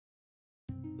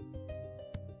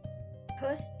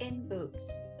Puss in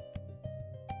Boots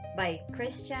by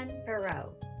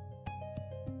Perrault.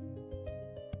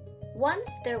 Once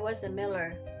there was a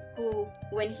miller who,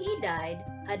 when he died,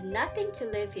 had nothing to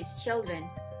leave his children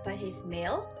but his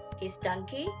mill, his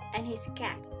donkey, and his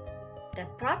cat. The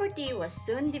property was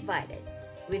soon divided,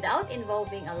 without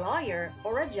involving a lawyer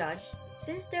or a judge,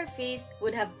 since their fees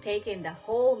would have taken the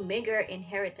whole meager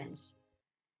inheritance.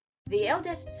 The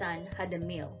eldest son had the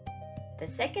mill, the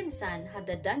second son had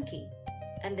the donkey,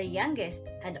 and the youngest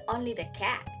had only the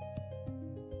cat.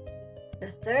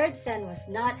 The third son was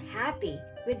not happy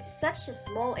with such a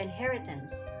small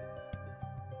inheritance.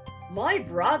 "My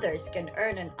brothers can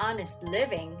earn an honest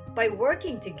living by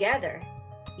working together,"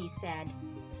 he said.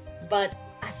 "But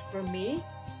as for me,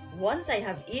 once I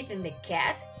have eaten the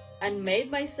cat and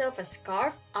made myself a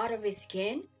scarf out of his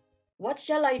skin, what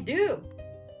shall I do?"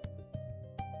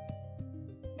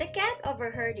 The cat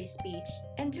overheard his speech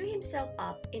and drew himself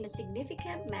up in a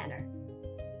significant manner.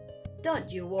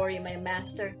 "Don't you worry, my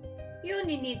master. You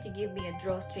only need to give me a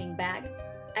drawstring bag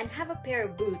and have a pair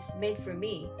of boots made for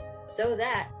me so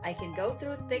that I can go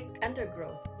through thick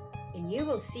undergrowth, and you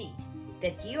will see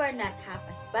that you are not half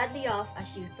as badly off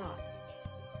as you thought."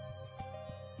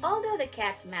 Although the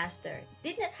cat's master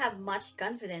did not have much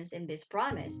confidence in this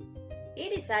promise, he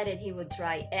decided he would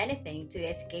try anything to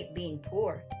escape being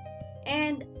poor.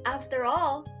 And after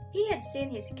all, he had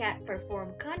seen his cat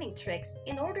perform cunning tricks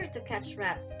in order to catch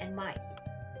rats and mice.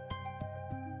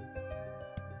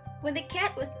 When the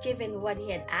cat was given what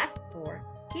he had asked for,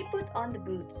 he put on the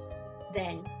boots.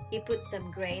 Then he put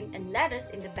some grain and lettuce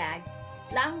in the bag,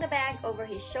 slung the bag over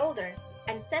his shoulder,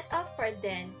 and set off for a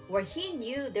den where he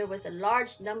knew there was a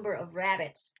large number of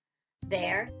rabbits.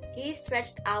 There he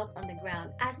stretched out on the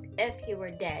ground as if he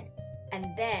were dead,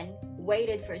 and then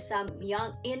waited for some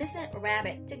young innocent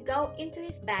rabbit to go into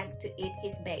his bag to eat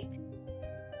his bait.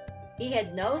 He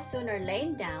had no sooner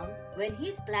lain down when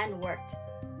his plan worked.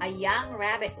 A young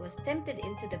rabbit was tempted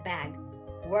into the bag,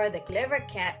 where the clever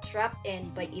cat trapped in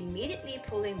by immediately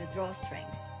pulling the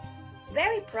drawstrings.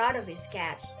 Very proud of his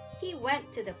catch, he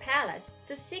went to the palace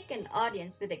to seek an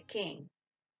audience with the king.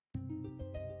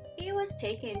 He was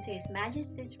taken to his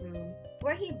majesty's room,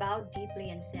 where he bowed deeply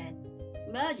and said,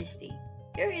 "Majesty,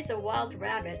 here is a wild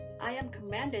rabbit I am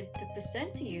commanded to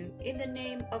present to you in the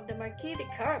name of the Marquis de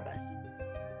Carabas."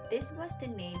 This was the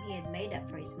name he had made up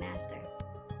for his master.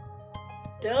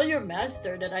 "Tell your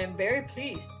master that I am very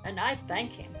pleased, and I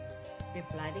thank him,"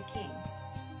 replied the king.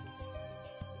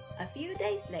 A few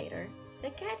days later,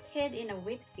 the cat hid in a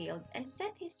wheat field and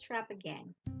set his trap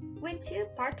again. When two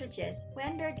partridges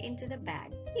wandered into the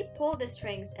bag, he pulled the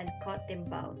strings and caught them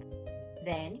both.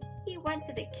 Then he went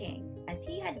to the king, as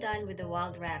he had done with the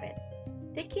wild rabbit.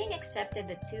 The king accepted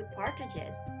the two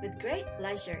partridges with great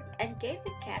pleasure and gave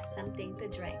the cat something to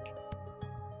drink.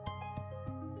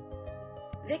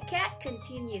 The cat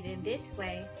continued in this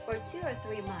way for 2 or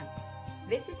 3 months,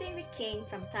 visiting the king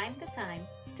from time to time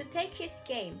to take his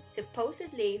game,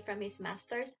 supposedly from his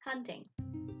master's hunting.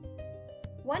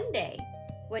 One day,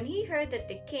 when he heard that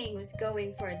the king was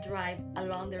going for a drive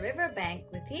along the river bank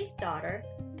with his daughter,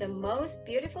 the most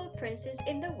beautiful princess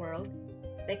in the world,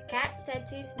 the cat said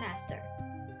to his master,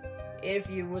 "If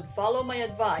you would follow my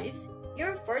advice,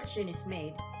 your fortune is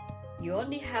made. You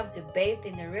only have to bathe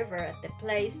in the river at the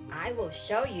place I will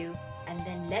show you, and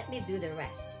then let me do the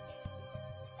rest."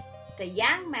 The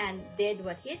young man did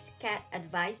what his cat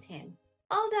advised him,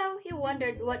 although he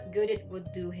wondered what good it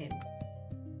would do him.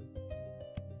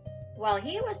 While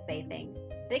he was bathing,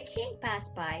 the king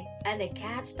passed by, and the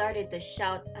cat started to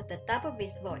shout at the top of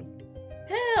his voice,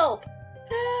 "Help!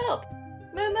 Help!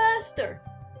 My master,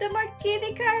 the Marquis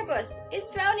de Carabas, is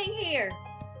drowning here!"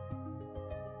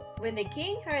 When the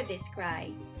king heard this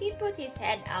cry, he put his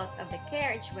head out of the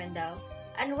carriage window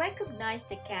and recognized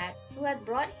the cat who had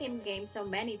brought him game so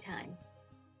many times.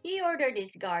 He ordered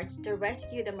his guards to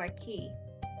rescue the Marquis.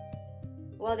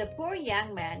 While the poor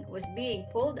young man was being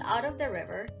pulled out of the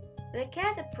river, the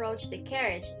cat approached the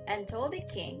carriage and told the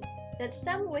king that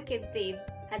some wicked thieves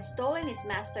had stolen his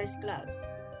master's clothes.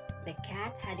 The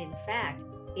cat had in fact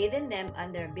hidden them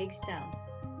under a big stone.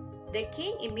 The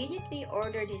king immediately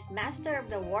ordered his master of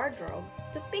the wardrobe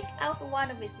to pick out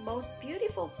one of his most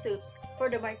beautiful suits for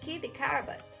the Marquis de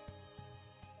Carabas.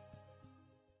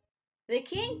 The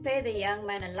king paid the young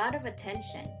man a lot of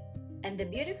attention, and the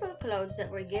beautiful clothes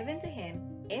that were given to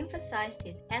him emphasized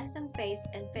his handsome face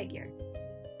and figure.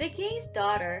 The king's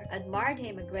daughter admired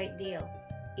him a great deal.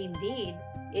 Indeed,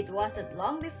 it wasn't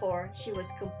long before she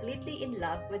was completely in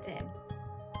love with him.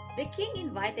 The king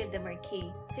invited the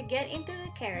Marquis to get into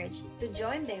the carriage to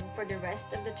join them for the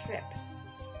rest of the trip.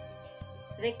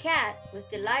 The cat was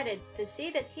delighted to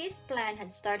see that his plan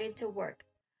had started to work,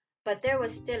 but there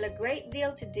was still a great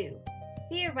deal to do.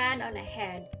 He ran on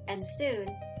ahead and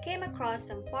soon came across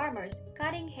some farmers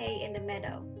cutting hay in the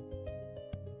meadow.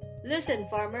 "Listen,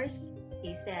 farmers,"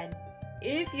 he said,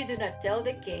 "if you do not tell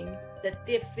the king that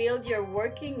the field you're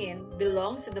working in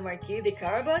belongs to the Marquis de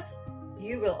Carabas,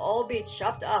 you will all be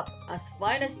chopped up as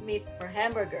fine as meat for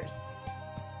hamburgers."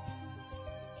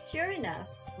 Sure enough,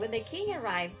 when the king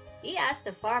arrived, he asked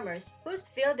the farmers whose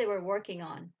field they were working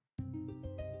on.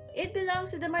 "It belongs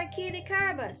to the Marquis de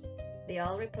Carabas," they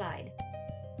all replied.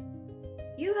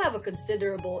 "You have a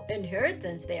considerable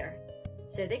inheritance there,"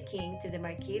 said the king to the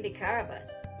Marquis de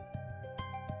Carabas.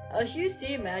 "As you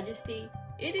see, Majesty,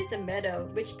 it is a meadow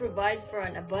which provides for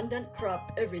an abundant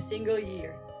crop every single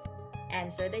year,"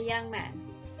 answered the young man,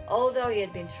 although he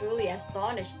had been truly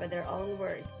astonished by their own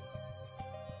words.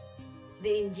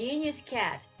 The ingenious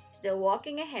cat, still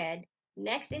walking ahead,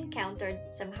 next encountered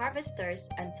some harvesters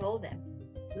and told them,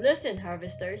 "Listen,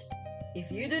 harvesters, if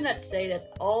you do not say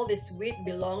that all this wheat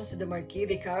belongs to the Marquis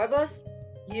de Carabas,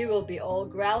 you will be all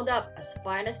ground up as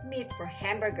fine as meat for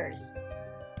hamburgers."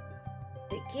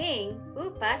 The king, who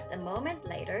passed a moment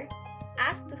later,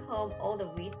 asked to whom all the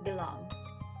wheat belonged.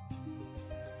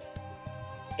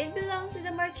 "It belongs to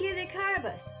the Marquis de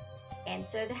Carabas,"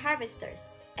 answered the harvesters,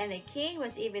 and the king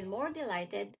was even more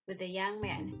delighted with the young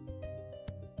man.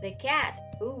 The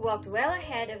cat, who walked well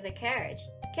ahead of the carriage,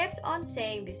 kept on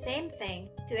saying the same thing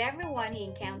to everyone he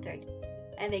encountered,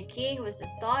 and the king was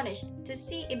astonished to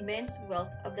see immense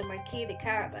wealth of the Marquis de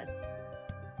Carabas.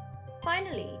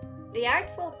 Finally, the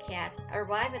artful cat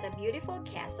arrived at a beautiful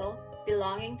castle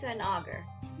belonging to an ogre.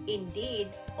 Indeed,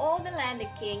 all the land the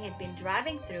king had been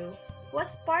driving through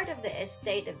was part of the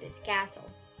estate of this castle.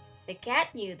 The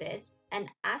cat knew this and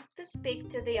asked to speak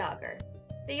to the ogre.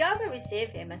 The ogre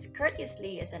received him as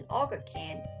courteously as an ogre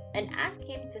can and asked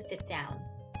him to sit down.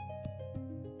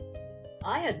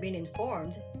 "I had been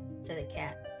informed," said the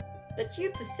cat, "that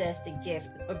you possess the gift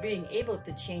of being able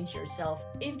to change yourself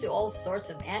into all sorts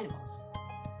of animals.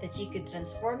 That you could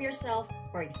transform yourself,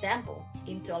 for example,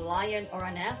 into a lion or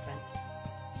an elephant."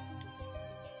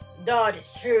 "That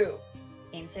is true,"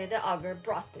 answered the ogre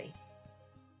brusquely.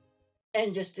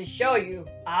 "And just to show you,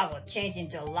 I will change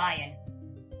into a lion."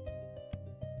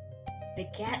 The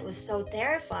cat was so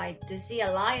terrified to see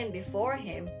a lion before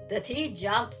him that he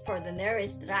jumped for the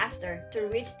nearest rafter to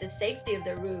reach the safety of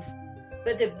the roof,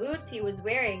 but the boots he was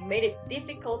wearing made it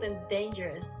difficult and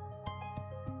dangerous.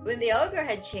 When the ogre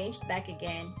had changed back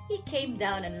again, he came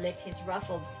down and licked his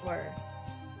ruffled fur.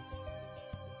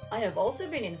 "I have also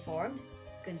been informed,"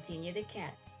 continued the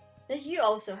cat, "that you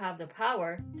also have the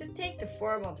power to take the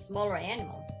form of smaller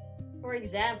animals. For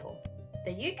example,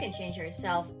 that you can change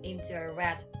yourself into a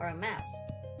rat or a mouse.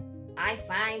 I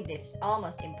find this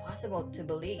almost impossible to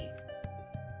believe."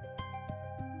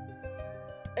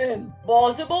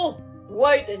 "Impossible?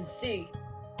 Wait and see,"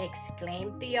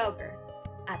 exclaimed the ogre.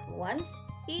 At once,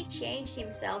 he changed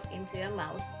himself into a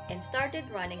mouse and started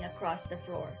running across the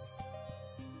floor.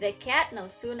 The cat no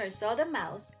sooner saw the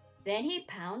mouse than he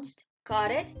pounced, caught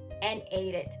it, and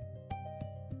ate it.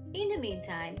 In the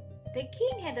meantime, the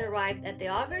king had arrived at the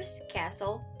ogre's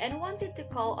castle and wanted to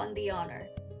call on the owner.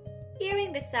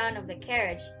 Hearing the sound of the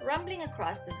carriage rumbling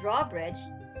across the drawbridge,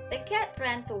 the cat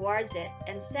ran towards it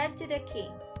and said to the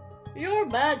king, "Your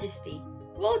Majesty,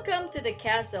 welcome to the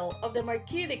castle of the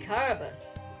Marquis de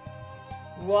Carabas."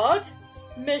 "What?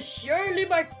 Monsieur le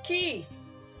Marquis!"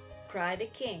 cried the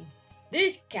king.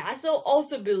 "This castle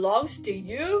also belongs to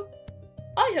you?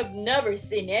 I have never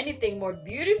seen anything more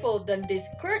beautiful than this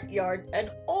courtyard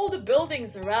and all the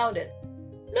buildings around it.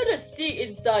 Let us see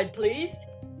inside, please."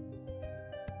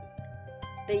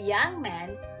 The young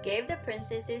man gave the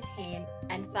princess his hand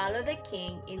and followed the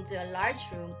king into a large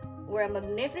room where a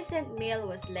magnificent meal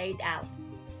was laid out.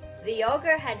 The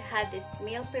ogre had had this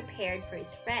meal prepared for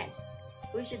his friends,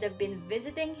 who should have been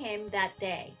visiting him that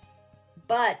day,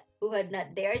 but who had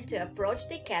not dared to approach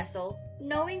the castle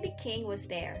knowing the king was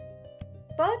there.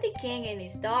 Both the king and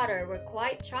his daughter were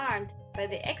quite charmed by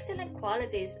the excellent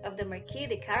qualities of the Marquis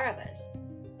de Carabas.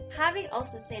 Having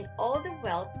also seen all the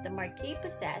wealth the Marquis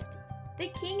possessed, the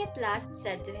king at last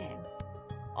said to him,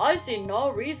 "I see no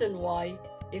reason why,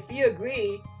 if you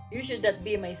agree, you should not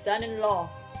be my son-in-law,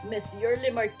 Monsieur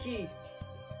le Marquis."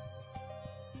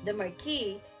 The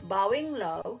Marquis, bowing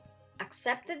low,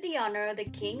 accepted the honor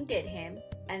the king did him,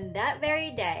 and that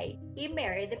very day he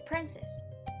married the princess.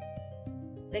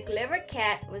 The clever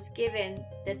cat was given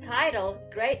the title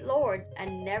Great Lord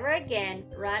and never again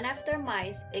ran after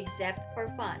mice except for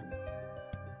fun.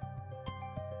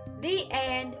 The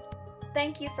end.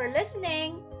 Thank you for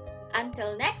listening.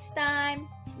 Until next time,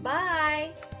 bye!